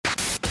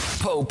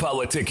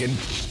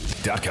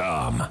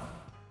PoePoliticking.com.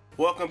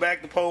 Welcome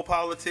back to Pole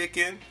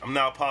Politicking. I'm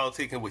now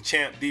politicking with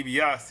Champ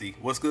DiBiase.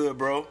 What's good,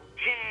 bro?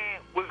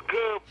 Champ, what's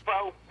good,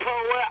 Poe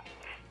up?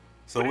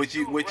 So what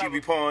you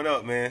be pulling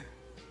up, man?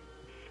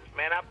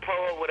 Man, I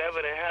pull up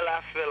whatever the hell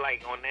I feel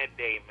like on that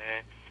day,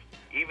 man.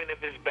 Even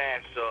if it's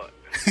bad salt.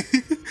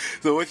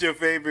 So what's your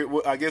favorite?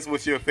 I guess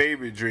what's your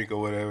favorite drink or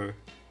whatever?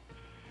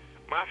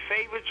 My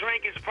favorite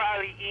drink is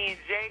probably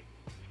E&J.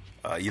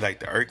 You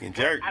like the Irk and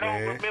Jerk, man. I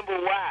don't remember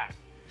why,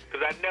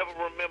 because I never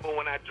remember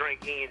when I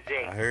drank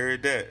E&J. I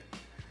heard that.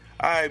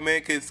 All right,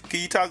 man. Can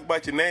you talk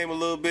about your name a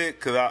little bit?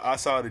 Because I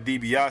saw the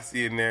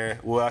DiBiase in there.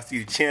 Well, I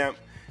see the Champ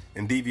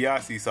and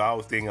DiBiase, so I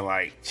was thinking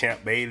like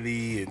Champ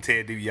Bailey and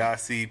Ted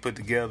DiBiase put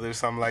together or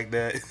something like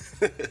that.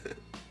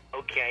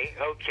 Okay.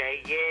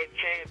 Yeah,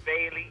 Champ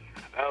Bailey.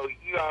 Oh,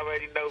 you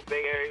already know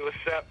Bay Area.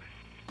 What's up?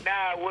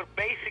 Nah, what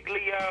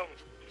basically,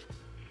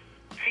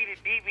 see the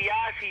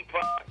DiBiase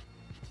part,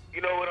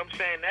 you know what I'm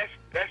saying?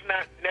 That's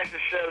not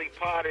necessarily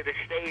part of the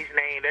stage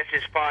name. That's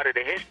just part of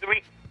the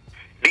history.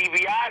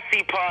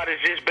 DiBiase part is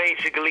just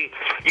basically,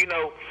 you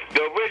know,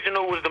 the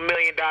original was the $1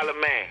 Million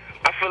Man.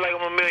 I feel like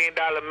I'm a $1 Million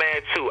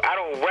Man too. I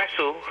don't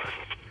wrestle,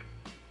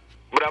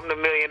 but I'm the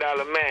 $1 Million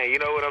Man. You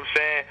know what I'm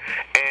saying?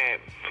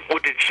 And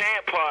with the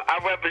champ part, I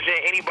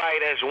represent anybody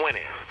that's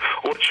winning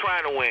or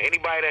trying to win.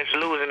 Anybody that's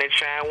losing and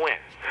trying to win.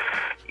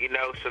 You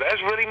know, so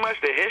that's really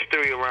much the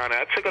history around it.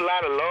 I took a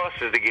lot of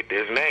losses to get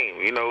this name.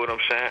 You know what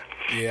I'm saying?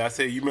 Yeah, I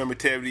said you remember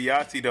Ted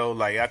DiBiase though.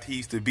 Like after he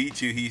used to beat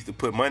you, he used to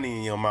put money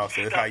in your mouth.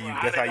 So that's how you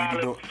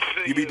be doing.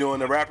 You be doing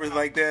the rappers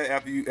like that.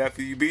 After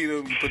you beat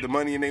them, you put the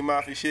money in their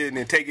mouth and shit, and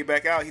then take it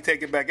back out. He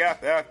take it back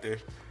after.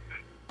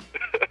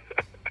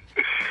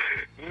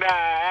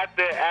 Nah,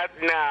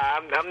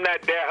 I'm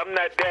not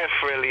that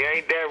friendly. I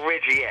ain't that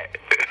rich yet.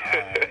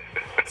 Right.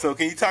 So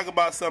can you talk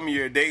about some of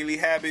your daily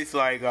habits,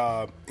 like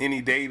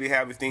any daily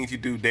habits, things you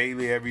do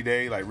daily, every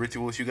day, like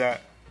rituals you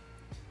got?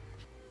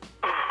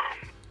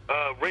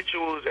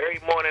 Rituals, every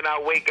morning I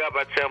wake up,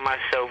 I tell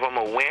myself I'm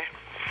going to win.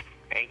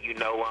 And, you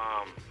know,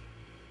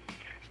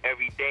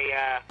 every day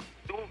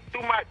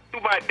through my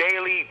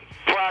daily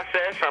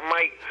process, I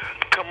might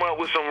come up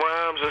with some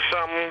rhymes or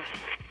something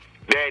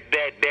that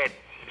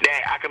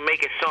I can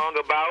make a song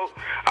about.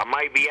 I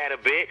might be at a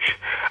bitch.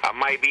 I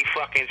might be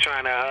fucking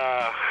trying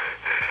to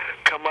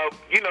come up,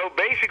 you know,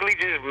 basically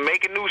just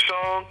make a new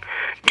song,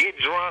 get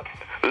drunk,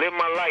 live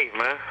my life,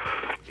 man.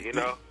 You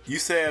know? You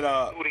said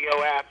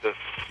studio after.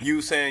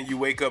 You saying you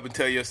wake up and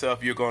tell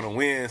yourself you're going to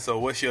win, so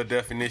what's your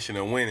definition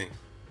of winning?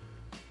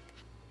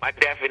 My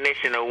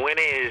definition of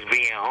winning is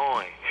being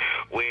on,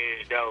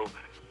 whereas though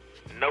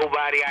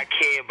nobody I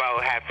care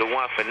about have to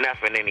want for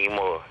nothing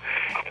anymore.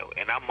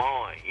 And I'm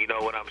on, you know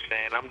what I'm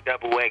saying? I'm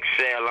double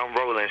XL, I'm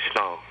Rolling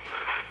Stone.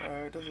 All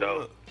right,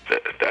 so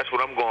that's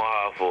what I'm going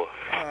hard for.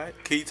 All right.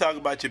 Can you talk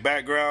about your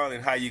background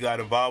and how you got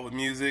involved with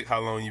music, how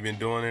long you been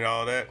doing it,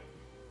 all that?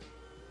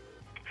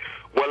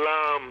 Well,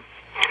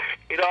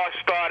 it all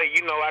started,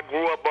 you know, I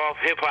grew up off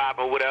hip-hop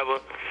or whatever.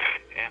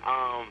 And,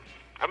 I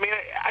mean,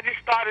 I just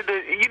started to,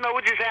 you know,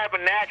 it just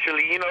happened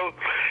naturally, you know. And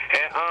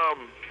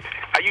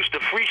I used to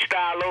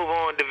freestyle over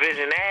on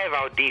Division Ave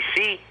out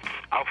D.C.,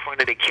 out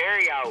front of the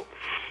carryout.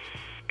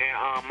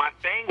 And my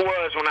thing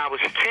was, when I was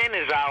 10,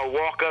 is I would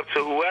walk up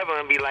to whoever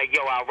and be like,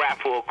 yo, I'll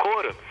rap for a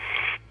quarter.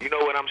 You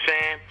know what I'm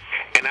saying?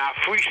 And I'll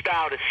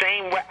freestyle the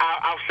same way.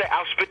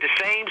 I'll spit the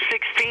same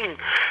 16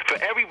 for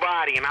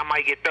everybody, and I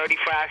might get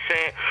 35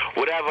 cents,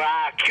 whatever.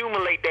 I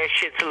accumulate that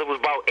shit till it was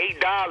about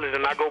 $8,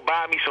 and I go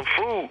buy me some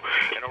food.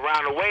 And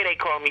around the way, they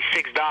call me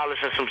 $6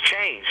 and some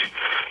change.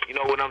 You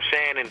know what I'm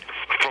saying? And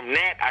from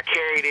that, I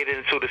carried it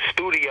into the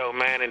studio,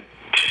 man, and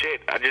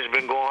shit, I just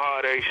been going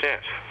hard ever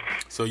since.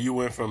 So you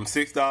went from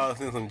 $6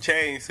 and some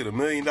change to the $1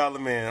 Million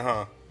Man,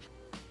 huh?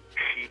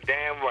 You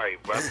damn right,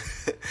 brother.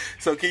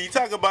 So can you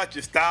talk about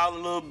your style a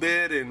little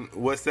bit and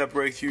what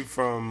separates you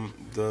from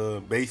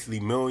the basically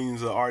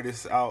millions of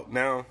artists out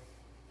now?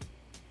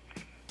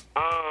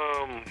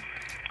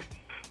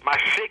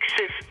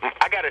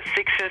 I got a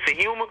sixth sense of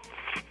humor,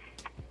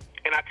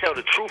 and I tell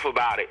the truth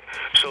about it.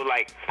 So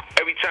like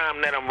every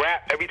time that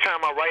every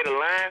time I write a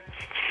line,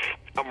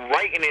 I'm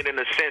writing it in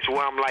a sense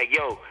where I'm like,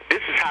 yo,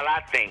 this is how I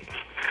think.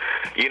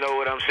 You know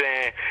what I'm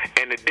saying?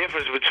 And the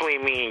difference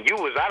between me and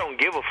you is I don't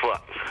give a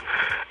fuck.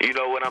 You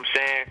know what I'm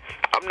saying?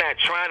 I'm not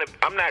trying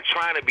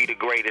to be the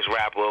greatest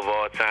rapper of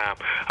all time.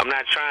 I'm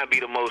not trying to be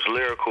the most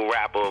lyrical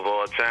rapper of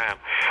all time.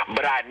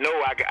 But I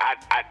know I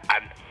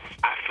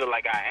feel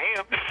like I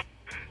am.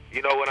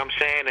 You know what I'm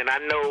saying? And I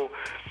know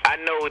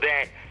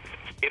that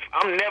if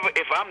I'm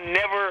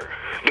never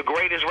the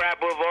greatest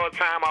rapper of all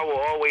time, I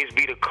will always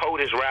be the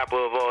coldest rapper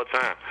of all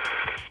time.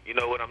 You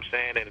know what I'm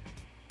saying? And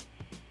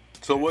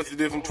so what's the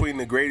difference between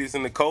the greatest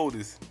and the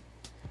coldest?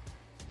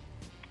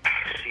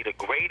 See, the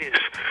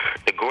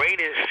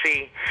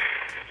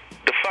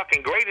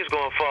fucking greatest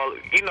gonna follow,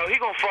 you know, he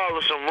gonna follow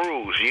some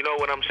rules, you know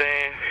what I'm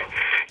saying?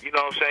 You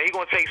know what I'm saying? He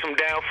gonna take some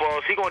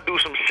downfalls, he gonna do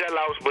some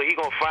sellouts, but he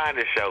gonna find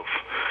himself.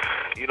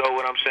 You know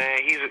what I'm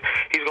saying?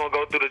 He's gonna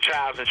go through the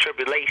trials and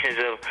tribulations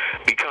of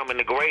becoming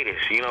the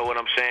greatest. You know what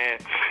I'm saying?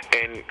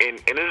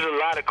 And there's a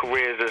lot of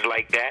careers that's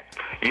like that.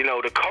 You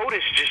know, the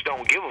coldest just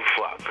don't give a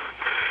fuck.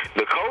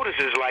 The coldest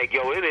is like,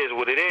 yo, it is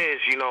what it is.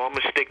 You know, I'm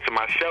gonna stick to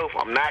myself.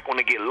 I'm not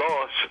gonna get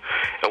lost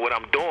in what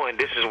I'm doing.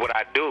 This is what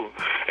I do,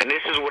 and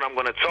this is what I'm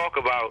gonna talk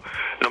about,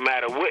 no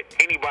matter what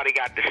anybody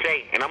got to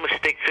say. And I'm gonna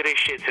stick to this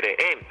shit to the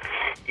end.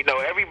 You know,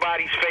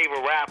 everybody's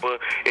favorite rapper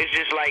is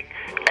just like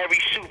every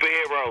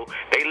superhero.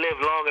 They live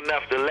long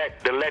enough to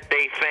let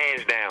their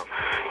fans down.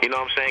 You know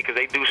what I'm saying? Because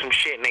they do some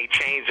shit and they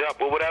change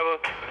up or whatever.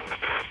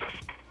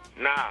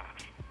 Nah,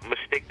 I'm gonna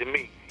stick to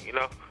me. You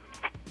know.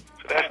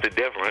 That's the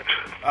difference.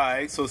 All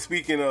right. So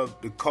speaking of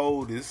the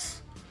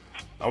coldest,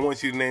 I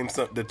want you to name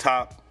the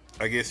top.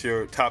 I guess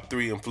your top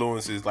 3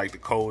 influences, like the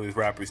coldest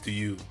rappers to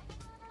you.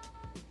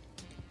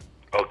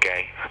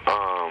 Okay.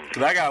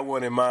 Cause I got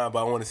one in mind,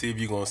 but I want to see if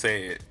you're gonna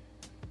say it.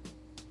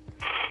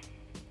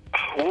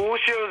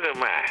 What's yours in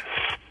mind?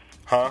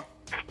 Huh?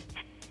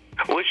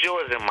 What's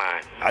yours in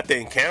mind? I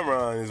think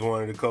Cameron is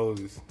one of the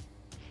coldest.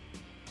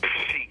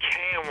 See,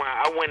 Cameron,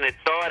 I wouldn't have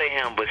thought of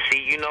him, but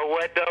see, you know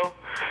what though?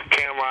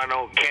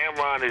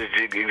 Cameron is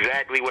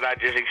exactly what I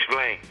just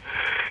explained.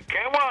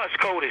 Cameron's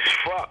cold as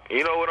fuck.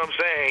 You know what I'm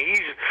saying?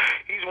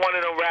 He's one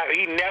of them rappers.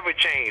 He never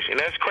changed, and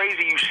that's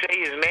crazy. You say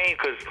his name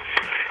because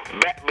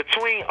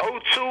between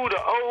 02 to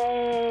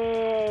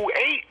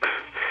 08.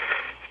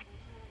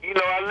 You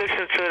know, I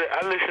listen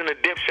to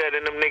Dipset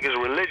and them niggas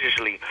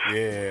religiously.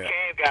 Yeah.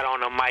 Cam got on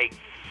the mic.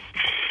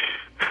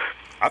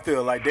 I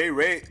feel like they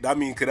rate. I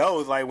mean, cause that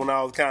was like when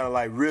I was kind of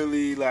like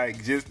really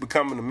like just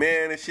becoming a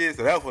man and shit.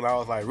 So that's when I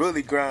was like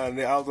really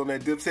grinding. I was on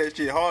that Dipset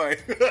shit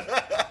hard.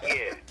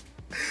 yeah.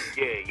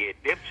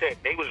 Dipset,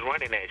 they was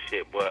running that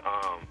shit, but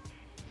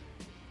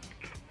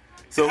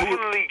so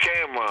definitely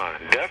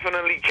Cameron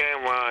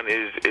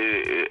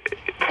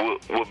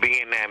will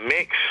be in that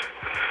mix.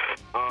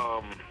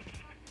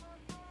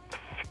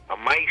 I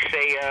might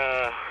say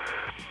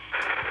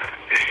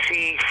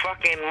see,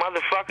 fucking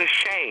motherfuckers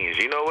change.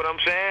 You know what I'm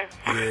saying?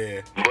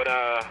 Yeah. But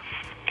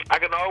I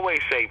can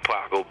always say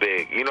Pac or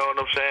Big. You know what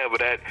I'm saying? But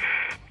that.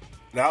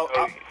 Now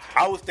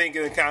I was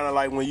thinking kind of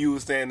like when you were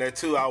saying that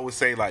too. I would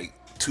say like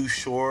Too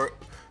Short,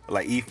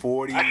 like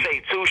E40. I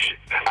say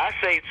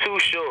Too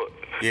Short.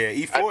 Yeah,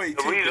 E40.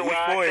 The reason why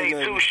I say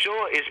Too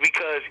Short is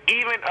because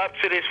even up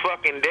to this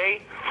fucking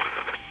day,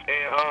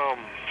 and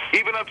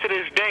even up to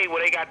this day,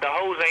 where they got the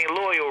Hoes Ain't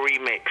Loyal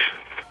remix.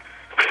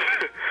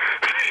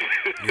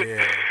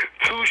 Yeah.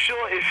 Too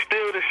Short is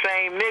still the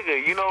same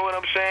nigga, you know what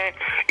I'm saying?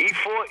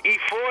 E40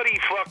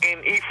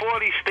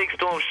 sticks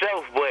to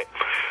himself, but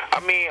I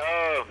mean,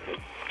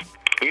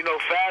 you know,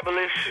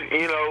 Fabulous,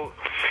 you know,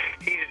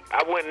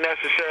 I wouldn't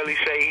necessarily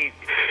say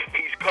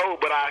he's cold,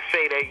 but I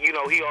say that, you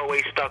know, he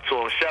always stuck to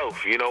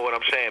himself, you know what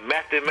I'm saying?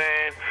 Method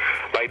Man,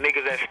 like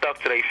niggas that stuck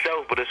to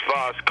themselves, but as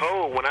far as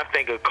cold, when I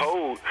think of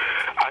cold,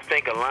 I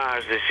think of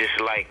lines that's just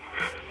like,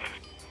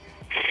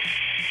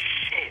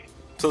 shit.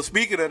 So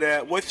speaking of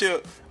that,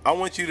 I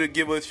want you to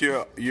give us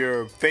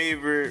your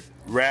favorite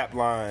rap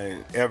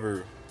line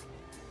ever.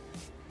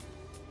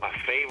 My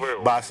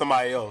favorite by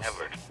somebody else.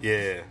 Ever.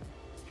 Yeah.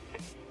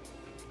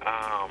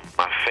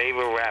 My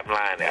favorite rap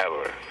line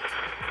ever.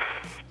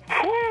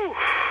 Whew.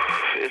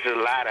 There's a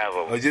lot of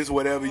them. Or just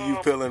whatever you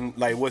feeling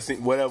like.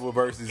 Whatever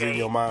verse is in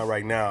your mind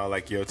right now,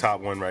 like your top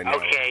one right now.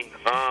 Okay.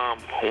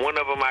 One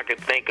of them I can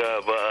think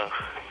of.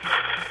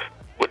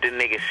 What the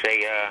nigga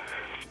say?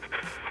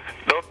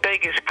 Don't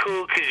think it's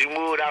cool because you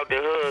moved out the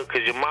hood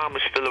because your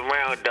mama's still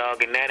around,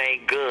 dog, and that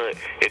ain't good.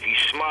 If you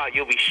smart,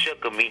 you'll be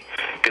shook of me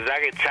because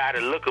I get tired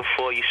of looking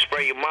for you.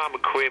 Spray your mama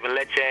crib and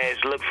let your ass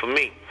look for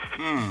me.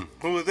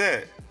 Who was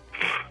that?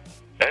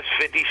 That's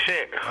 50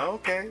 Cent.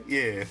 Okay,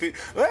 yeah.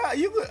 Well, I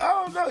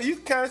don't know. You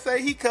can kind of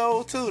say he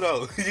cold too,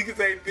 though. You can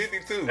say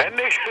 52. That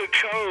nigga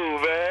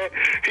cold, man.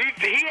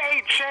 He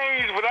ain't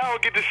changed, but I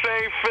don't get the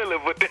same feeling.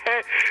 But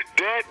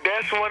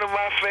that's one of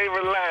my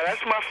favorite lines.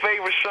 That's my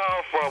favorite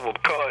song from him,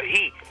 called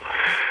Heat.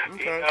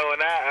 Okay. You know,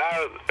 and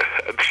I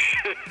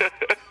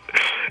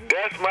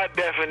that's my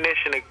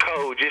definition of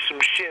cold. Just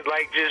some shit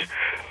like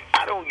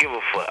I don't give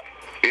a fuck.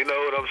 You know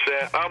what I'm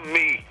saying? I'm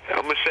me.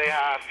 I'm going to say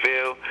how I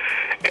feel.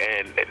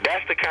 And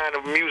that's the kind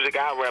of music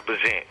I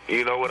represent.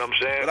 You know what I'm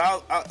saying?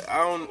 But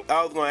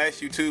I was going to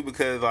ask you, too,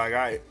 because like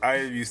I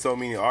interview so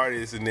many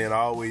artists, and then I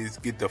always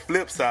get the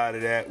flip side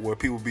of that where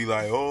people be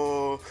like,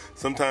 oh,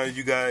 sometimes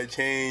you got to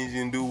change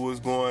and do what's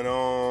going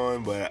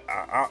on. But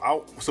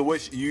so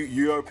what's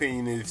your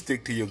opinion is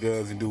stick to your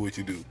guns and do what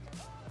you do?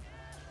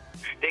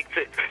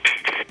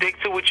 Stick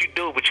to what you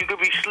do, but you could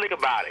be slick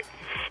about it.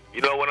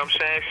 You know what I'm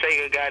saying?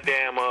 Say a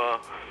goddamn,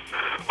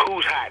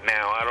 who's hot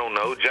now? I don't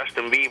know,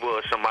 Justin Bieber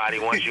or somebody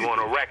wants you on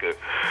a record.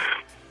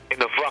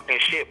 And the fucking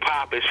shit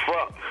pop as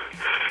fuck.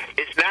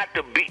 It's not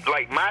the beat.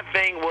 Like, my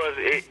thing was,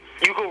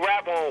 you could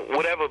rap on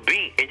whatever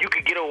beat, and you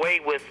could get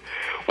away with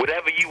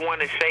whatever you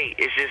want to say.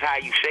 It's just how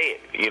you say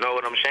it. You know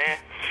what I'm saying?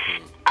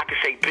 I could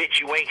say, bitch,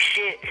 you ain't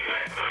shit.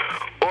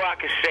 Or I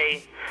could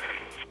say,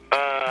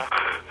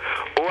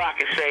 or I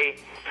can say,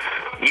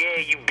 yeah,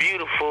 you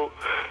beautiful,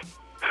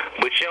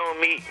 but you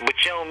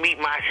don't meet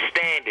my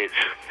standards.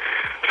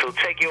 So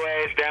take your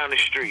ass down the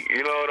street.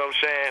 You know what I'm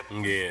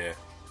saying? Yeah.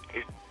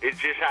 It's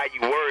just how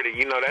you word it.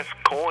 You know, that's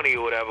corny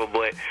or whatever,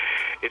 but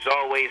it's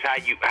always how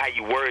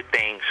you word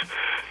things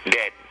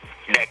that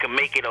can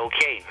make it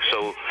okay.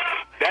 So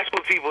that's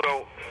what people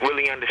don't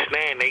really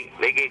understand.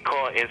 They get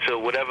caught into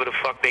whatever the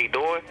fuck they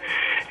doing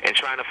and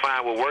trying to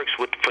find what works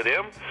for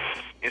them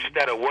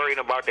instead of worrying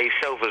about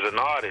themselves as an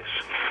artist.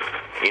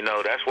 You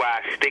know, that's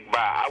why I stick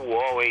by. I will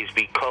always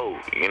be cold.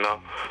 You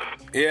know.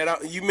 Yeah,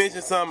 you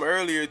mentioned something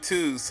earlier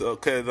too. So,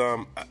 cause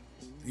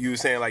you were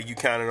saying like you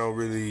kind of don't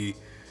really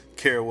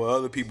care what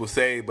other people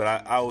say, but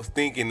I was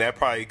thinking that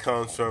probably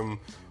comes from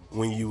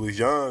when you was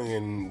young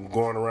and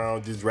going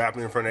around just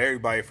rapping in front of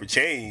everybody for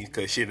change,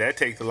 cause shit, that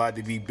takes a lot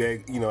to be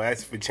beg,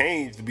 ask for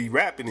change to be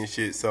rapping and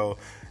shit. So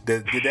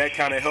did that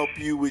kind of help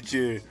you with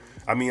your?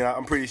 I mean,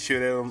 I'm pretty sure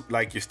that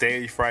like your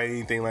stage fright,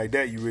 anything like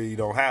that, you really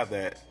don't have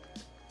that.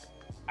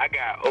 I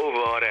got over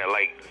all that,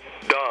 like,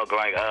 dog,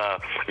 like,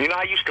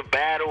 I used to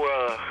battle,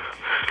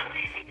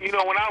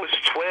 when I was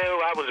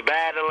 12, I was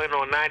battling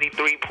on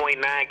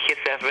 93.9 Kiss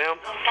FM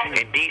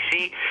in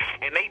D.C.,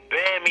 and they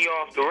banned me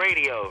off the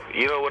radio,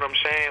 you know what I'm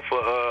saying,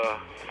 for,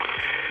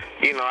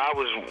 I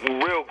was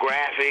real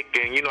graphic,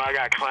 and, I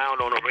got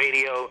clowned on the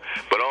radio,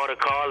 but all the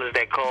callers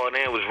that called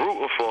in was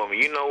rooting for me,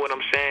 you know what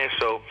I'm saying,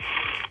 so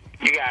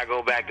you gotta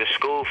go back to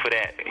school for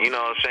that, you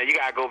know what I'm saying, you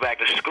gotta go back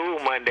to school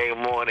Monday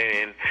morning,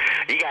 and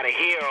you gotta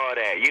hear all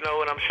that, you know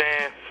what I'm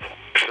saying.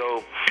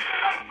 So,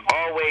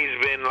 always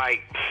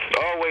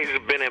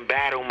been in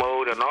battle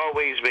mode and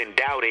always been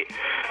doubted,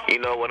 you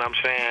know what I'm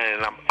saying?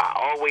 And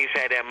I always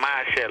had that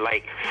mindset,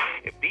 like,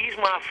 if these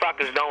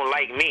motherfuckers don't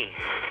like me,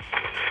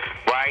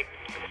 right,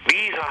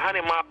 these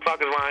 100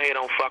 motherfuckers around here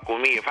don't fuck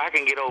with me. If I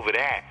can get over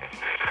that,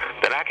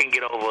 then I can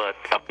get over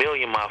a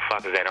billion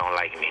motherfuckers that don't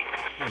like me,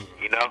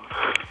 you know?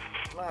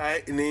 All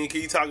right, and then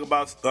can you talk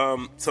about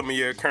some of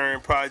your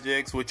current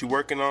projects, what you're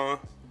working on?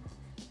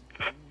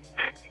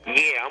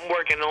 Yeah, I'm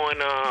working on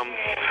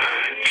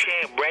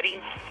Champ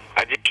Ready.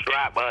 I just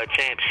dropped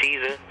Champ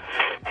Caesar.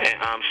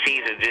 And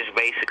Caesar just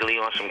basically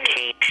on some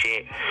king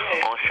shit,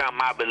 on something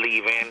I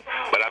believe in,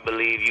 but I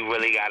believe you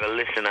really got to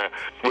listen to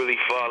really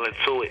fall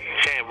into it.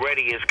 Champ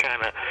Ready is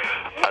kind of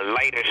a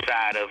lighter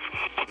side of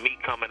me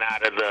coming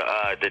out of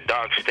the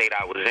dark state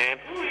I was in,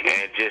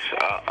 and just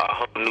a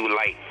whole new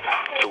light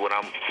to what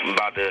I'm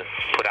about to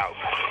put out.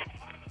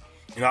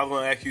 And I was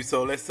going to ask you,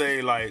 so let's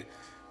say, like,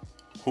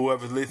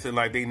 whoever's listening,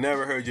 like, they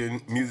never heard your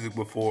music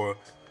before,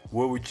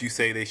 where would you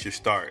say they should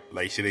start?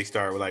 Like, should they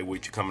start with, like,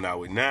 what you're coming out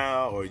with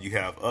now, or you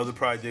have other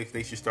projects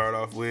they should start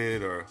off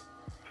with, or?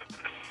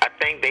 I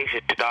think they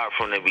should start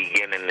from the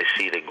beginning to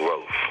see the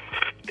growth.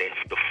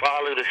 To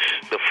follow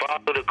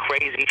the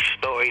crazy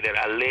story that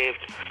I lived,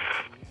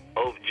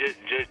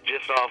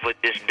 just off of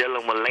just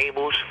dealing with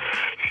labels.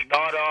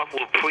 Start off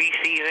with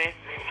preseason,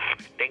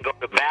 then go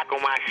to back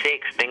on my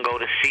 6, then go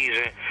to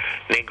season,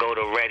 then go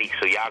to ready,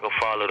 so y'all can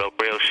follow the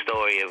real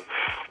story of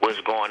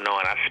what's going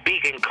on. I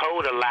speak in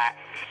code a lot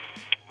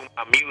with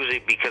my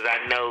music because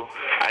I know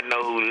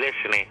who's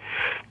listening,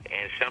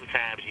 and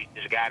sometimes you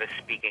just gotta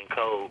speak in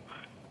code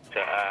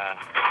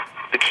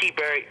to keep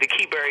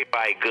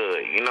everybody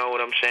good. You know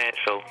what I'm saying?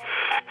 So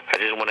I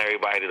just want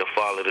everybody to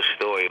follow the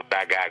story what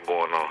I got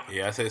going on.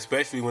 Yeah, I said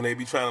especially when they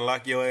be trying to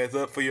lock your ass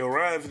up for your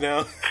rhymes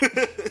now.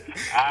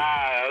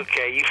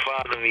 Okay, you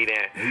follow me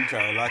then. You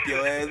trying to lock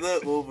your ass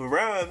up over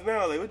rhymes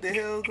now? Like, what the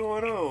hell is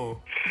going on?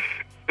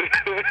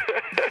 Yeah.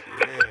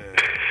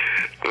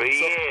 But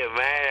yeah,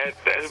 man,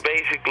 that's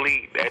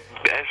basically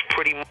that's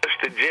pretty much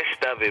the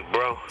gist of it,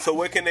 bro. So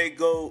where can they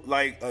go?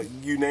 Like,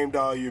 you named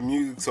all your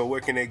music, so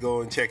where can they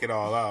go and check it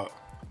all out?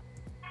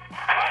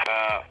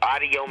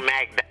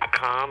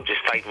 Audiomac.com.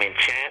 Just type in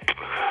Champ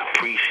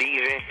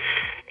preseason,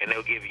 and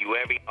they'll give you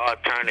every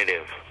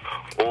alternative.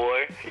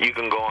 Or you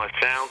can go on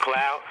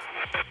SoundCloud,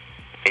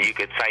 and you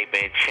can type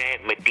in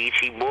Champ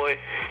Medici Boy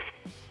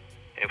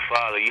and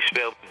follow. You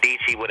spell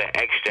Medici with an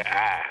extra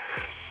I.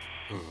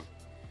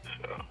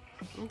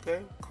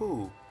 Okay,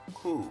 cool.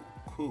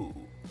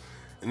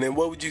 And then I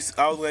was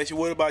gonna ask you,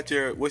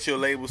 what's your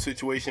label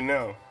situation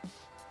now?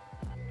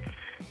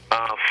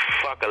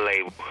 Fuck a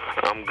label.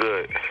 I'm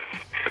good.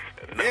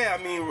 Yeah,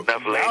 I mean,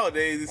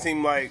 nowadays it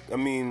seems like,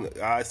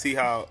 I see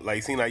how, like,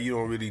 it seems like you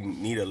don't really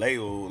need a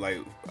label. Like,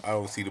 I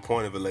don't see the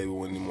point of a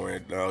label anymore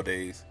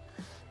nowadays.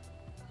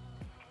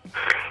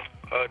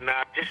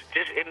 Nah,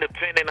 just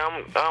independent.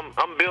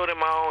 I'm building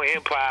my own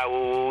empire.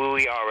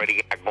 We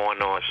already got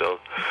going on. So,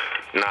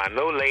 nah,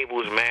 no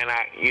labels, man.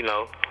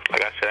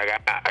 Like I said,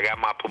 I got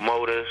my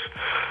promoters,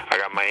 I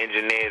got my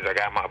engineers, I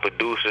got my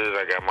producers,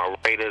 I got my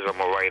writers.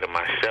 I'm a writer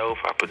myself.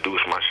 I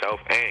produce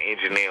myself and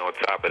engineer on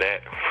top of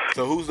that.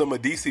 So who's the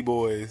Medici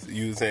Boys?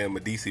 You were saying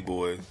Medici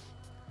Boys.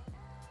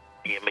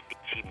 Yeah,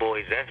 Medici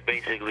Boys. That's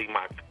basically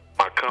my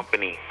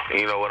company.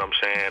 You know what I'm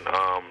saying?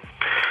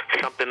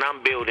 Something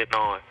I'm building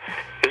on.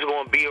 It's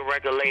going to be a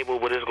record label,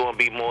 but it's going to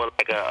be more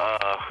like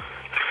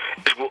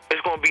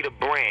it's gonna be the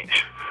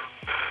branch.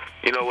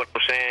 You know what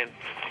I'm saying?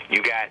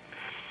 You got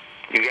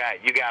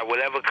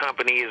whatever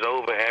company is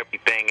over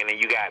everything, and then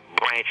you got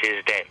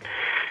branches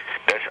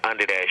that's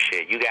under that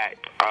shit. You got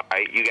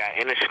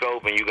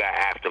Interscope and you got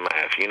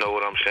Aftermath. You know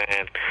what I'm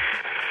saying?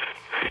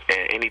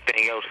 And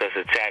anything else that's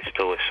attached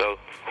to it. So,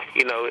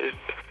 you know,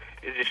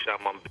 it's just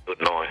something I'm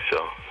building on. So.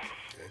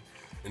 Okay.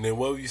 And then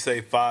what would you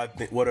say?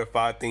 What are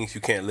 5 things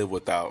you can't live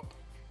without?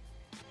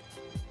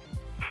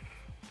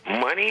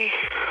 Money,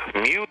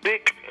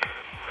 music,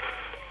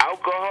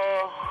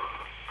 alcohol.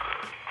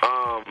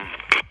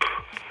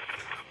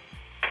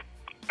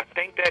 I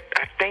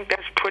think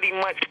that's pretty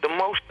much the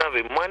most of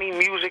it. Money,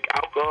 music,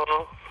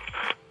 alcohol.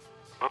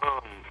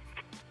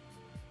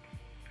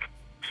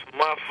 Some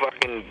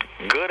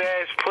motherfucking good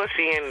ass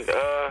pussy and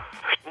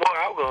more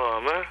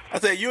alcohol, man. I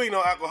said you ain't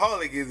no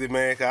alcoholic, is it,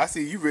 man? 'Cause I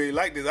see you really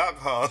like this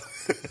alcohol.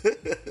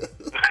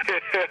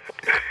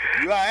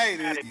 You alright?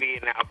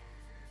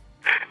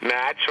 Nah,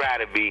 I try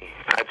to be.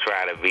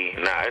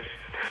 Nah, it's,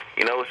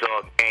 you know, it's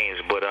all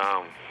games, but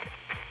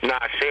nah,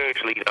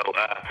 seriously though,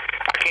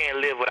 I can't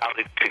live without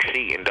it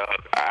succeeding,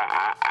 dog.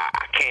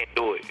 I can't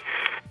do it.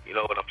 You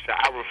know what I'm saying?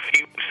 I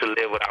refuse to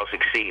live without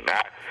succeeding.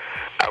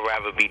 I'd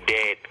rather be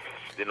dead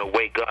than to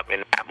wake up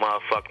and not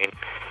motherfucking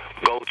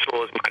go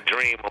towards my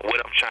dream of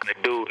what I'm trying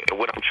to do and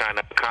what I'm trying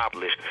to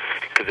accomplish.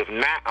 Because if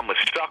not, I'm a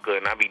sucker,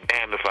 and I'll be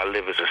damned if I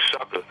live as a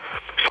sucker.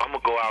 So I'm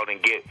going to go out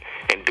and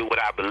do what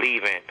I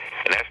believe in,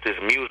 and that's this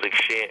music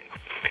shit,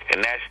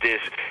 and that's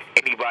this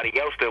anybody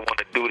else that want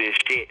to do this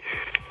shit.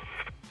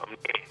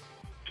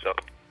 So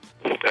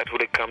that's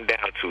what it come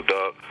down to,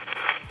 dog.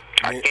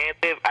 I can't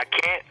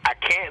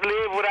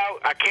live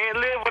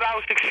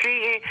without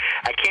succeeding.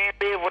 I can't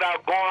live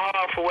without going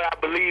hard for what I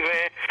believe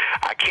in.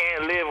 I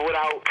can't live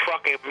without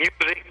fucking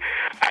music.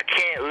 I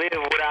can't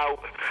live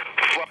without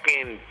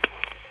fucking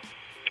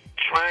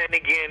trying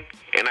again.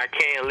 And I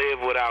can't live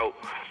without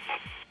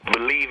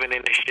believing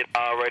in the shit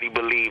I already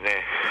believe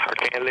in. I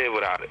can't live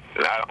without it.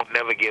 I don't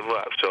never give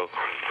up, so.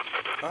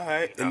 All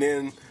right. And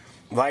then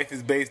life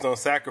is based on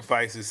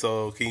sacrifices,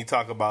 so can you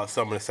talk about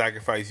some of the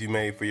sacrifices you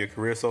made for your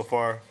career so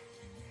far?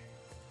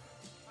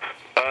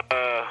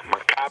 My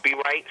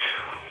copyrights,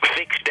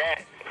 fix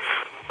that.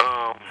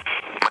 My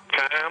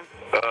time,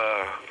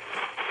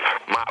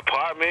 my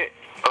apartment,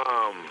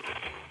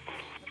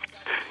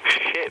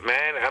 shit,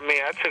 man. I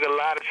mean, I took a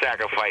lot of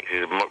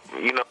sacrifices,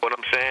 you know what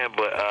I'm saying?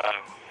 But,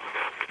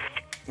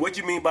 what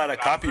you mean by the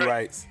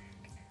copyrights?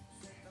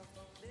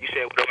 You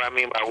said, what do I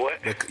mean by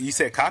what? You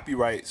said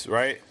copyrights,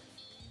 right?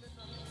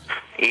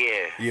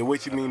 Yeah. Yeah,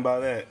 what you mean by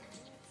that?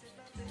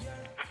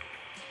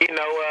 You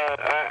know,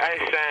 I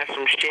signed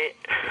some shit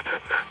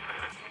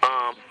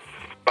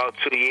about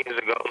 2 years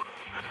ago,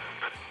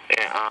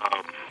 and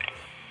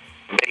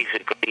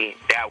basically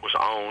that was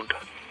owned.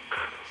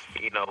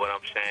 You know what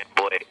I'm saying?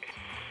 But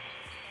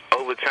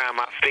over time,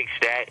 I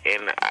fixed that,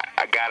 and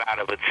I got out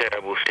of a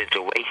terrible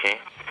situation.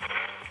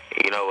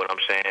 You know what I'm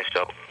saying?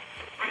 So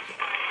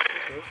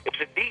it's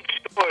a deep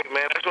story,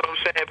 man. That's what I'm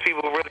saying.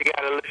 People really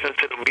got to listen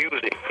to the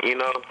music, you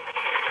know,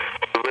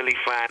 to really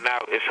find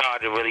out. It's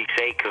hard to really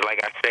say because,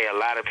 like I say, a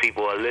lot of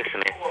people are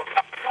listening,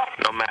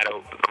 no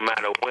matter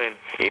when,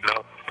 you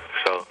know.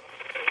 So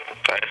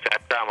I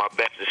try my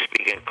best to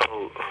speak in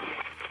code.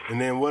 And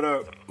then what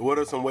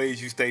are some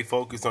ways you stay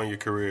focused on your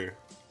career?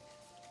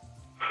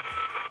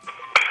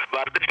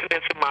 By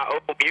listening to my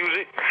old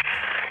music,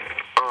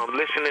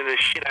 listening to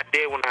shit I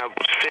did when I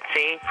was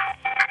 15.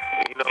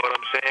 You know what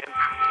I'm saying?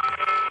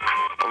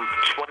 I'm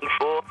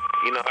 24.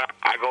 You know,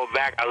 I go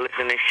back, I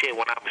listen to shit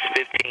when I was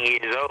 15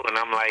 years old, and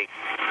I'm like,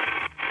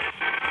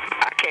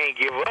 I can't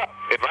give up.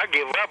 If I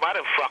give up, I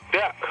done fucked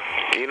up.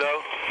 You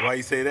know? Why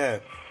you say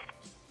that?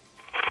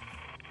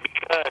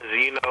 Because,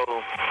 you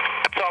know,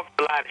 I talked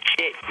a lot of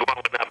shit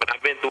growing up, and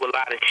I've been through a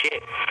lot of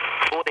shit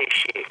for this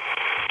shit.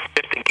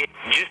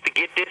 Just to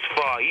get this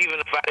far, even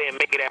if I didn't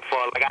make it that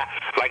far.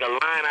 Like a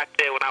line I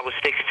said when I was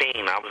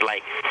 16, I was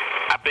like,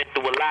 I've been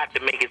through a lot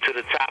to make it to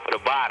the top of the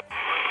bottom.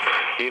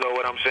 You know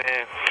what I'm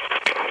saying?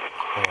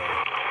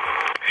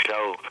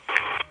 So.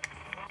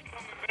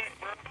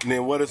 And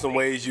then what are some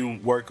ways you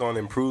work on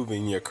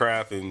improving your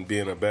craft and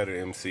being a better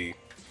MC?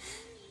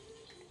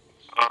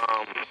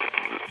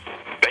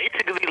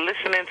 Basically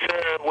listening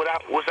to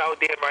what's out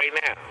there right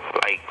now.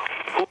 Like,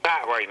 who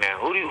hot right now?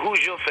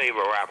 Who's your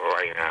favorite rapper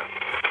right now?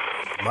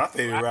 My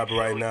favorite rapper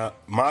right now.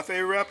 My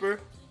favorite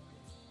rapper?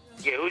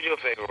 Yeah, who's your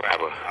favorite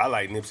rapper? I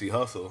like Nipsey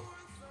Hussle.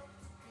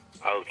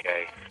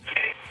 Okay.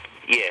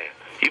 Yeah.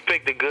 You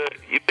picked a good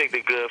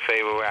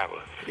favorite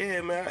rapper.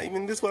 Yeah, man. I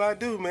mean, this is what I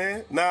do,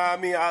 man. Nah, I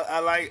mean,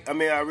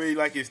 I really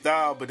like his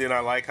style, but then I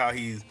like how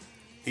he's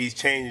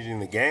changing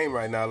the game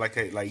right now. Like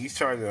he's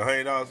charging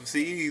 $100 for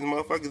CDs,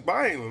 motherfuckers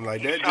buying them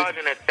like that. He's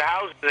charging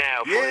 $1,000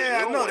 now.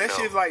 Yeah, I know that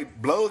shit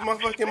like blows my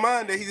fucking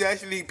mind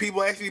that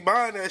people actually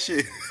buying that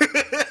shit.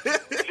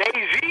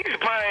 Jay-Z's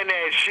buying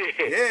that shit.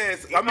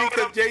 Yes, I mean,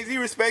 because Jay-Z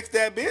respects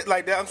that bit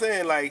like that. I'm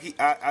saying, like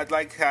I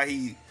like how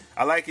he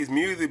I like his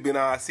music, but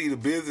I see the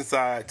business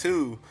side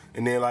too.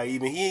 And then like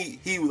even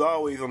he was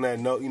always on that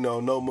no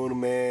Moon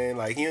Man.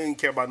 Like he didn't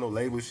care about no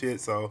label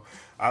shit. So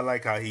I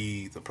like how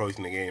he's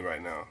approaching the game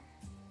right now.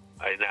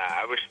 Nah,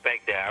 I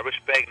respect that. I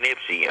respect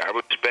Nipsey.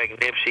 I'm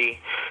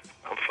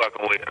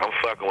fucking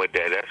with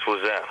that. That's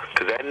what's up.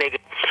 Cause that nigga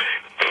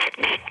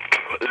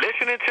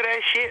listening to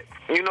that shit,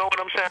 you know what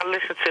I'm saying? I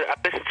listened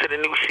to the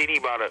new CD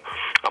about a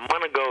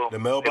month ago. The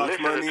Mailbox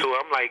Money. To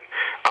it, I'm like,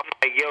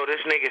 yo, this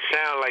nigga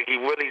sound like he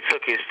really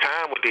took his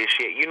time with this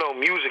shit. You know,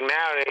 music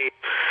nowadays,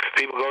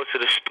 people go to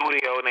the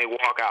studio and they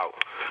walk out.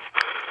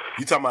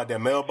 You talking about that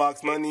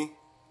Mailbox Money?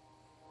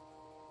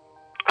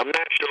 I'm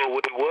not sure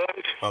what it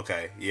was.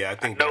 Okay, yeah, I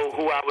think. I know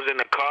who I was in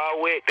the car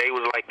with. They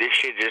was like, this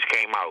shit just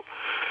came out.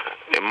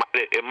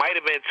 It might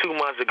have been 2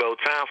 months ago.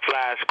 Time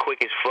flies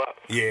quick as fuck.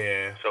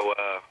 Yeah. So,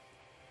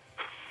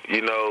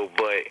 you know,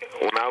 but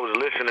when I was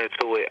listening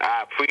to it,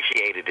 I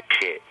appreciated the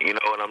shit. You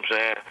know what I'm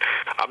saying?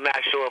 I'm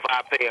not sure if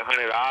I pay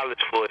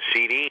 $100 for a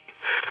CD,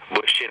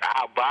 but shit,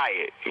 I'll buy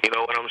it. You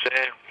know what I'm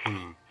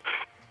saying?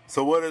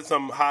 So what are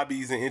some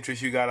hobbies and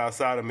interests you got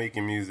outside of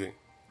making music?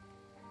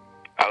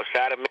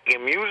 Outside of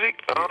making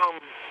music, I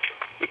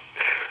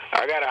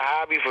got a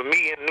hobby for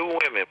meeting new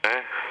women,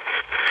 man.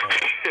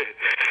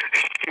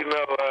 You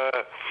know,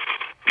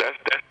 that's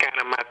kind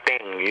of my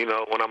thing. You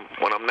know, when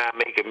I'm not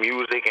making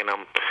music and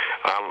I'm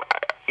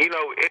you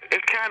know,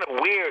 it's kind of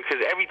weird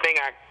because everything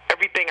I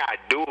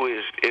do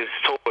is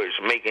towards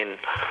making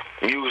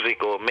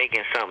music or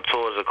making something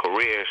towards a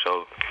career.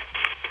 So,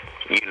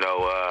 you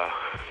know,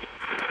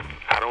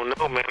 I don't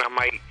know, man. I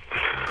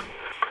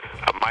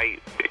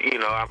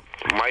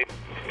might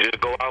just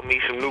go out and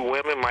meet some new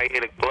women, might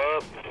hit a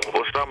club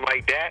or something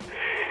like that.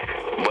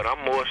 But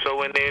I'm more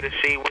so in there to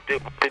see what the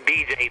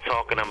DJ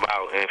talking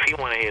about and if he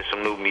want to hear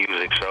some new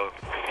music. So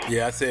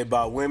yeah, I said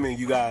about women,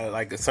 you got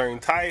like a certain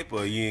type,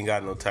 or you ain't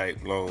got no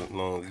type.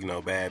 Long, you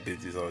know, bad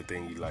bitches. Only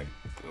thing you like.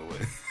 You know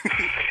what?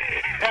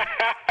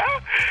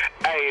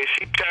 Hey, if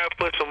she trying to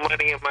put some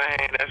money in my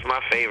hand, that's my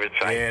favorite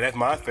type. Yeah, that's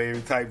my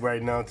favorite type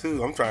right now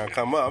too. I'm trying to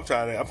come up. I'm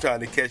trying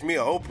to catch me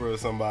an Oprah or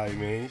somebody,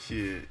 man.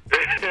 Shit,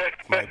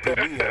 might put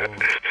me on.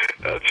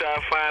 I'm trying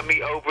to find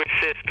me Oprah's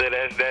sister.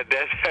 That's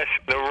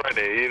the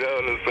runner. You know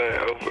what I'm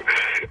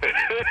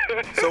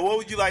saying? So, what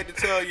would you like to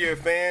tell your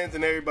fans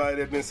and everybody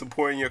that's been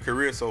supporting your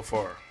career so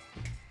far?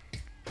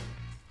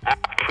 I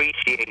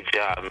appreciate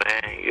y'all,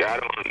 man.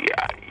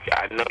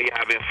 I know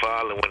y'all been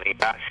following and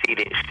y'all see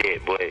this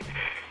shit, but it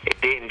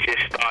didn't just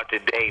start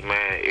today,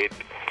 man.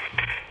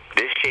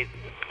 This shit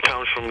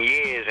comes from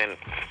years, and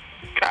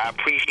I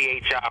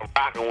appreciate y'all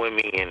rocking with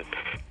me and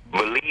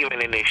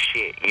believing in this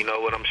shit. You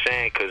know what I'm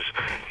saying? Because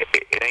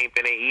it ain't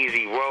been an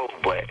easy road,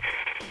 but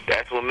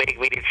that's what make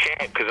me the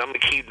champ. Because I'm gonna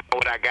keep doing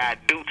what I gotta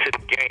do till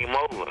the game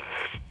over. All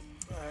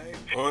right.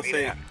 I want to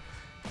say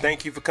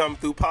thank you for coming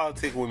through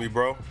Politics with me,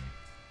 bro.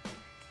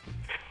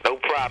 No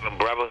problem,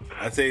 brother.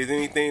 I say, is there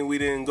anything we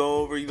didn't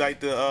go over you like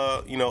to,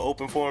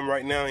 open forum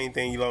right now?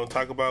 Anything you want to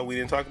talk about we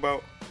didn't talk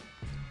about?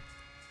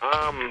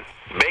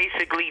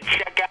 Basically,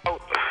 check out,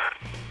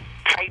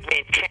 type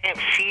in Champ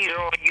Caesar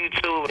on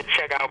YouTube and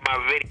check out my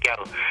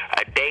video,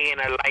 A Day in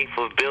the Life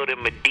of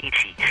Building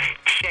Medici.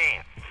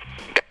 Champ.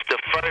 That's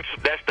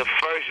the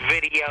first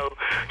video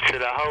to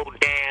the whole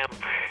damn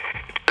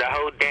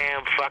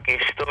fucking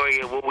story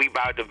of what we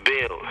about to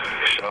build.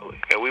 So,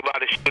 and we about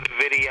to shoot a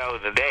video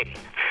today.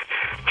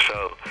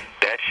 So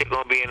that shit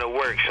gonna be in the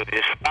works. So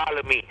just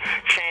follow me,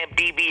 Champ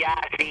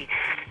DBIC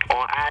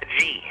on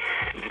IG,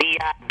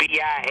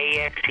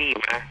 DIBIASC,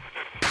 man.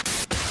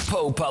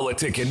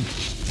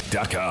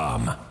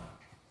 PoePoliticking.com.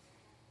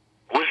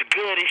 What's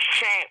good is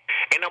Champ,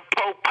 and I'm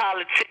Poe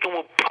Politicking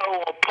with Poe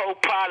on Poe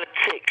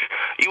Politics.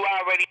 You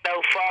already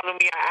know, follow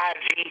me on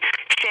IG,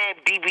 Champ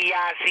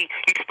DBIC.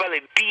 You spell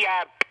it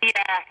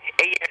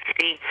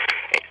DIBIASC,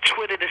 and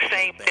Twitter the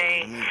same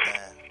thing.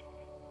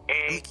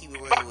 And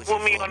fuck with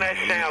me on that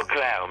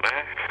SoundCloud,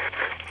 man.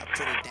 I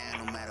put it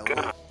down no matter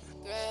what.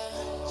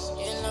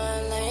 You know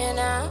I'm laying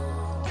out.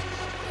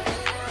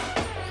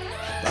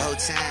 The whole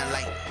time,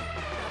 like,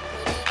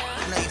 I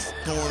know you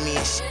f***ing with me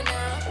and shit.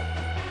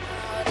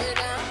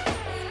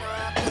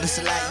 But it's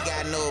a lot you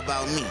gotta know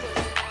about me.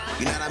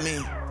 You know what I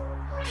mean?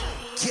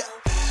 Yeah.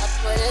 I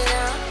put it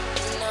down,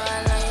 you know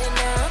I lay it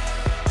down.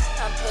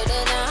 I put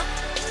it down,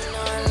 you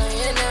know I lay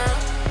it down.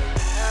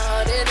 I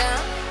hold it down,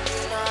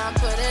 you know I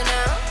put it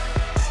down.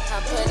 I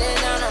put it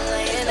down, I'm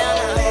laying down, I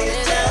hold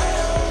it down.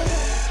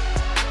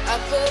 I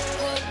put it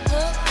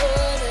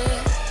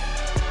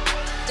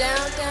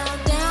down, down,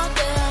 down,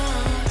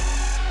 down.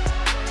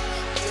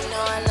 You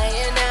know I lay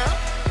it down,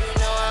 you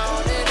know I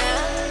hold it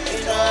down, you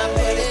know I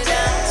put it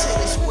down. To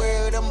this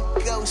world, I'm a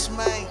ghost,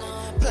 man.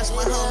 Plus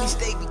my homies,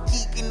 they be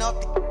geeking off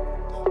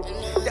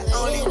the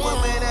only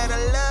woman that I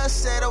love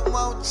said I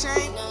won't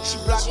change. She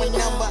blocked my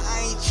number,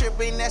 I ain't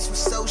tripping, that's what's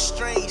so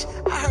strange.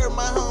 I heard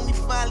my homie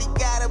finally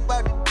got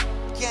about the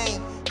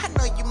game. I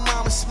know your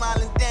mama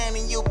smiling down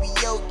and you'll be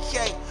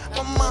okay.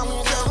 My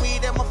mama told me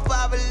that my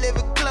father live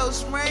in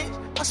close range.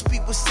 I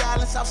speak with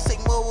silence, I'll say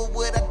more with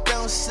what I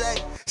don't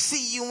say.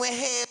 See you in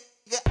hell,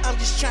 nigga, I'm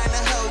just trying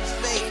to hold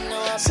faith.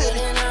 So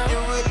the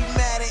it really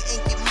matter and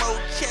get more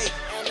cake.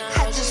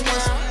 I just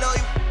want some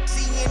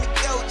loyalty in the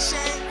gold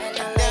chain.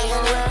 I'm down my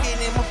working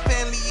and my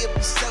family will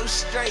be so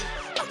straight.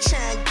 I'm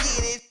trying to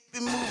get it,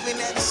 been moving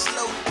at a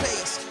slow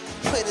pace.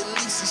 Put a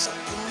lease and shit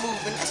been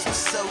moving, that's what's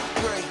so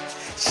great.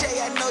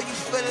 Shay, I know you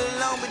feel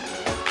alone, but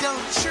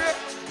don't trip.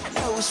 I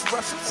know it's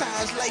rough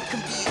sometimes, life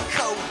can be a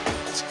cold,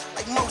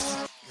 like most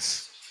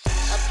niggas. I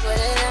put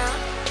it down,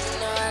 you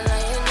know I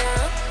lay it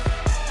down.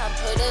 I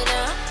put it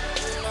down,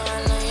 you know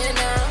I lay it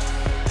down.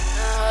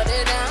 I hold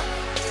it down,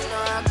 you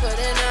know I put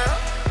it down.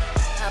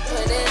 I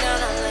put it down,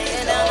 I lay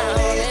it down, I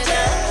hold it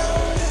down.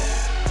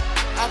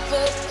 I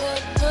put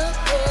it down.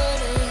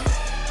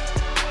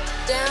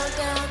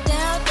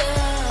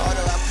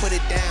 Although I put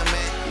it down,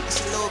 man, it's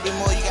a little bit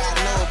more you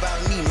gotta know about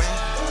me, man.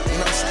 You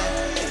know what I'm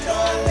saying?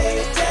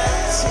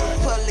 To the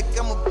public,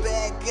 I'm a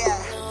bad guy.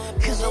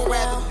 Cause I'd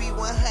rather be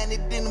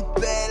 100 than a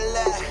bad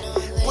lie.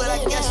 But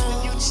I guess when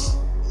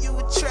you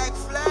attract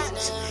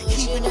flies.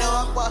 Even though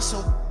I bought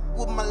some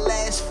with my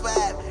last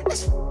 5.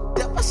 That's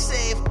up. I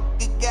say if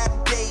it got a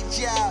day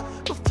job.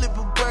 But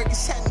flipping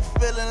burgers had me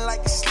feeling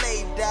like a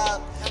slave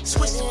dog.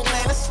 Switch the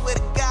plan, I swear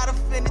to God I'm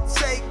finna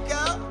take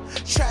off.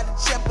 Try to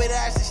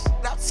jeopardize this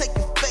shit, I'll take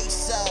your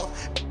face off.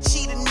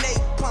 Cheated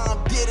napalm,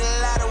 did a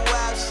lot of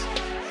wild shit.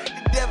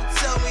 The devil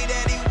told me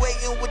that he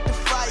waiting with the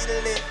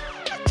fire lit.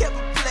 I kept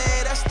it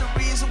playing, that's the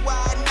reason why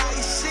I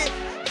nice it.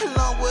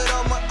 Along with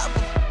all my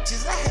other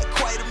bitches, I had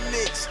quite a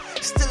mix.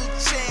 Still a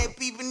champ,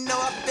 even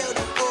though I failed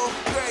the 4th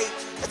grade.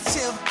 A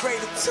 10th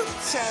grader 2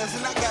 times,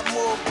 and I got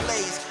more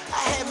plays.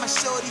 I had my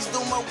shorties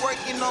do my work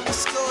and all my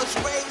scores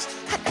raised.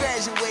 I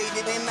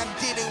graduated and I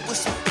did it with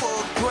some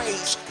poor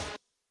grades.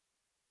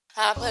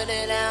 I put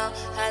it down,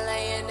 I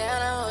lay it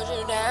down, I hold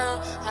you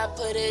down. I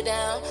put it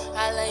down,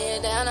 I lay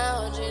it down, I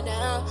hold you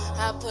down.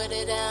 I put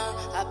it down,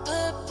 I put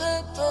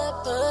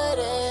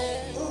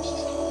it.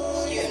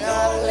 You know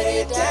I put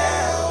it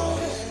down.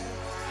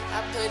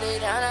 I put it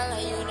down, I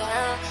lay you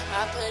down.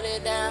 I put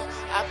it down,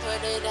 I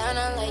put it down,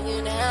 I lay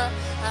you down.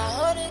 I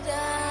hold it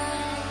down.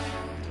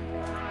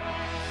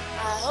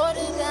 I hold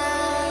it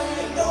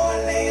down. You know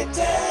I lay it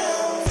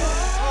down.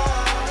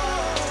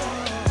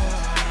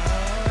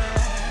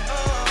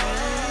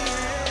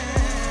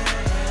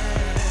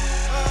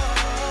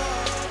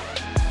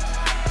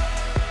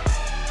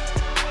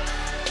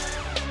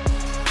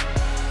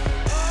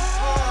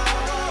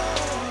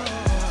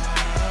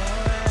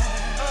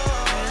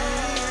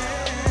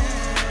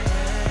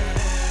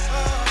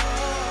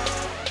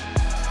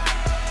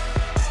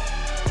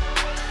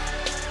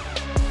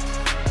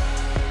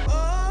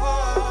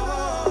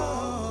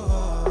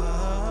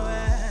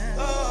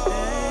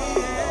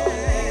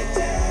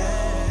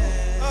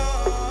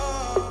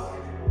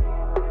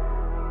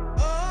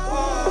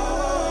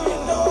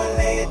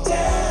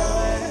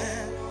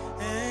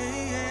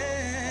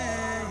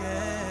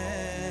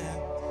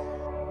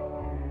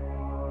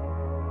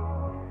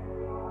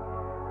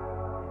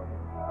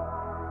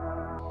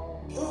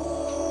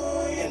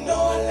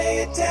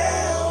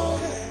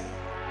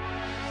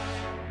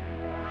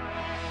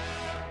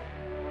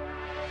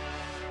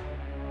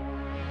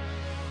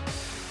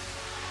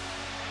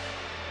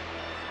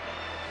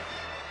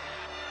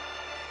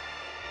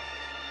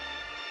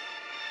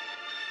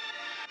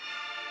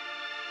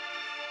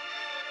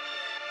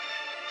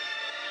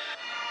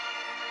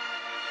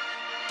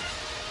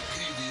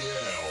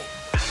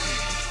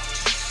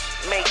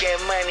 Make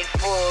that money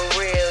for a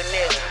real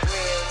nigga.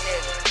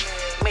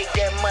 Make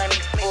that money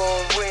for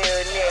a real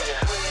nigga.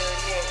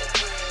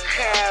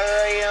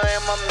 Carry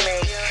in my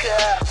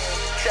makeup.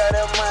 Tell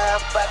the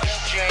motherfuckers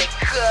drink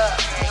up.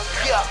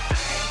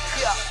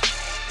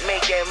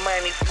 Make that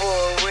money for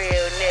a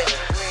real nigga.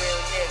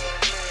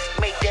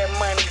 Make that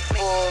money for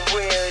a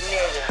real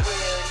nigga.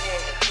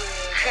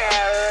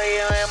 Carry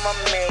in my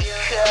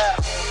makeup.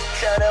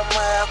 Tell the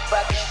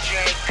motherfuckers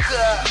drink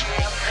up.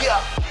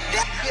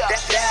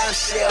 Thou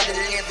shall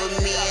deliver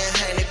me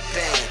 100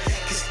 bands.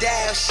 Cause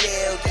thou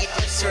shall get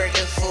the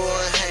twerking for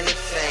 100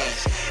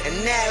 fangs. And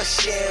thou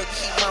shall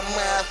keep my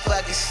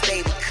motherfucking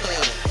stable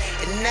clean.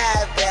 And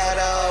I vow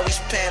to always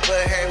pamper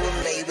her with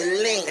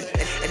Maybelline.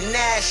 And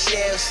I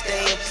shall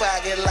stay in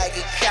pocket like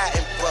a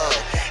cotton ball.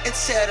 And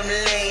tell them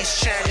lanes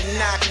trying to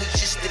knock me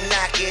just to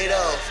knock it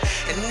off.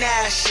 And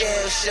I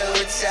shall show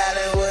a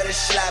talent with a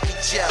sloppy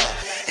jaw.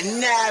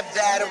 And I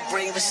vow to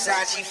bring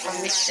Versace from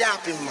the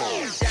shopping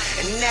mall.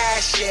 And I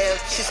shall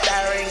kiss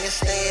that ring and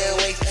stay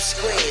away from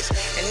squares.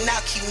 And I'll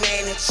keep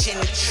managing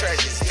the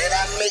treasures. Did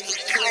I make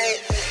it clear?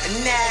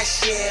 And I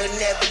shall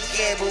never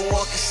gamble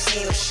on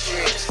casino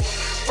strips.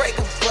 Break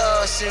a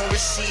boss and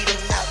receive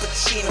them Al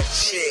Pacino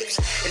chips.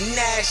 And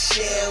I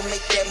shall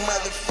make that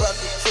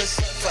motherfucker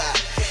pussy pop.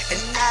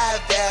 And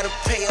I vow to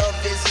pay all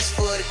visits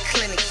for the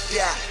clinic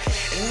doc.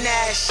 And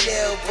I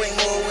shall bring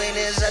more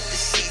winners up to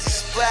Caesar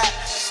spot.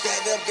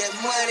 Stack up that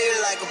money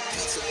like a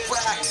pizza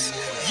box.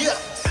 Yeah.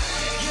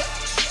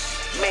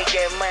 Make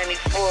that money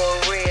for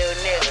a real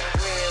nigga.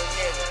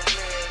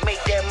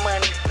 Make that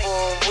money for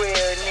a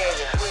real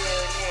nigga.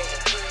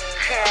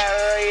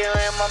 Royal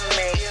in my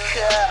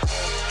makeup.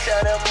 Tell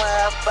the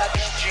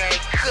motherfuckers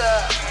drink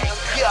up.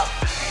 Yo.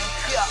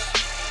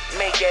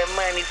 Make that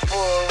money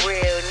for a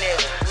real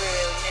nigga.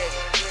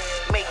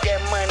 Make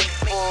that money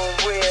for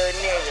a real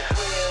nigga.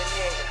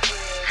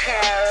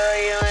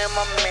 Royal in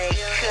my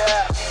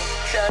makeup.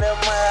 Tell the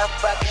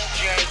motherfuckers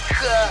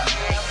drink up.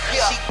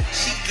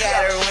 She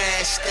got her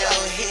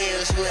rhinestone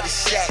heels with a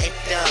satin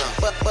thumb.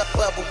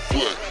 Bubble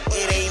butt,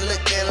 it ain't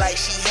looking like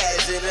she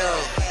has it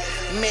on.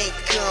 Mink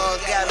on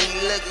got me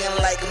looking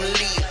like I'm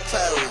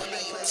Leopold.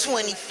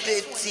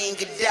 2015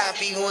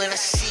 Gaddafi when I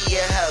see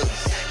a hoe.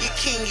 Your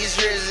king is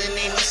risen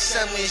and he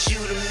summons you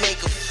to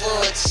make a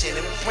fortune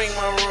and bring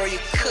my royal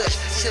kush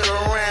to the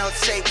round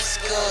table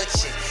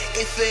scorching.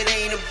 If it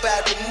ain't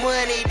about the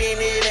money, then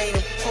it ain't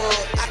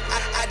important.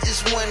 I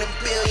just want $1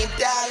 billion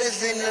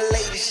in the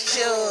latest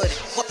Jordan.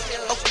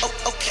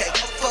 Okay,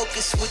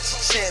 focus with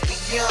your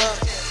champion.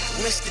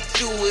 Mr.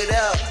 Do it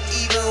up,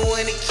 even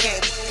when it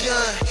can't be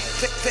done.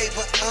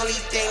 Paper only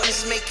thing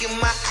that's making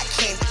my I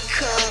can't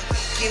become.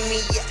 Give me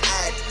your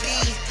ID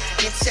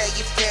and tell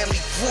your family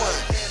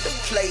one. The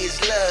players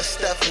love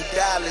stuffing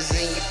dollars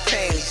in your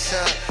panties,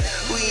 huh?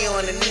 We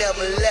on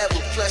another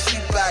level, plus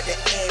we bout to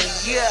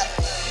ante up.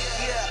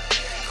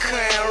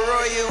 Crown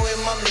Royal in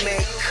my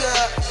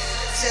makeup.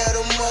 Tell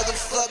the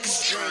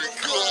motherfuckers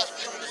drink up.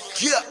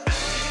 Yeah.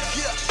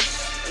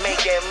 Make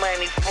that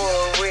money for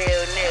a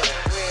real nigga.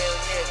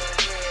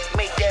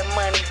 Make that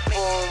money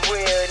for a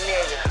real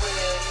nigga.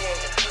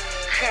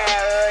 Crown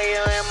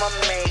Royal in my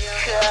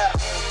makeup.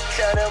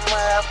 Tell the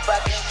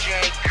motherfuckers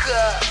drink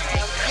up.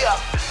 Yeah.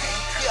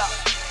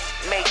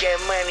 Make that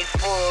money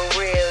for a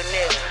real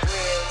nigga.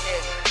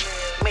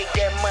 Make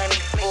that money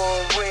for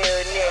a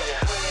real nigga.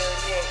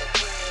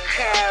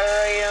 Crown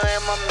Royal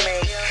in my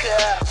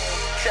makeup.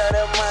 Tell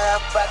the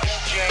motherfuckers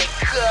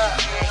drink up.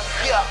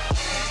 Yeah.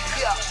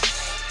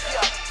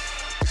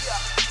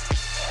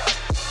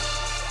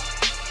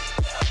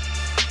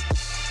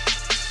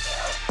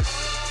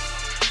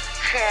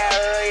 Crown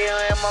Royal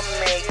in my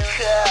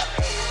makeup.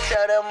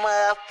 Tell the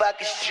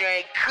motherfuckers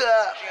drink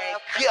up.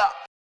 Yeah.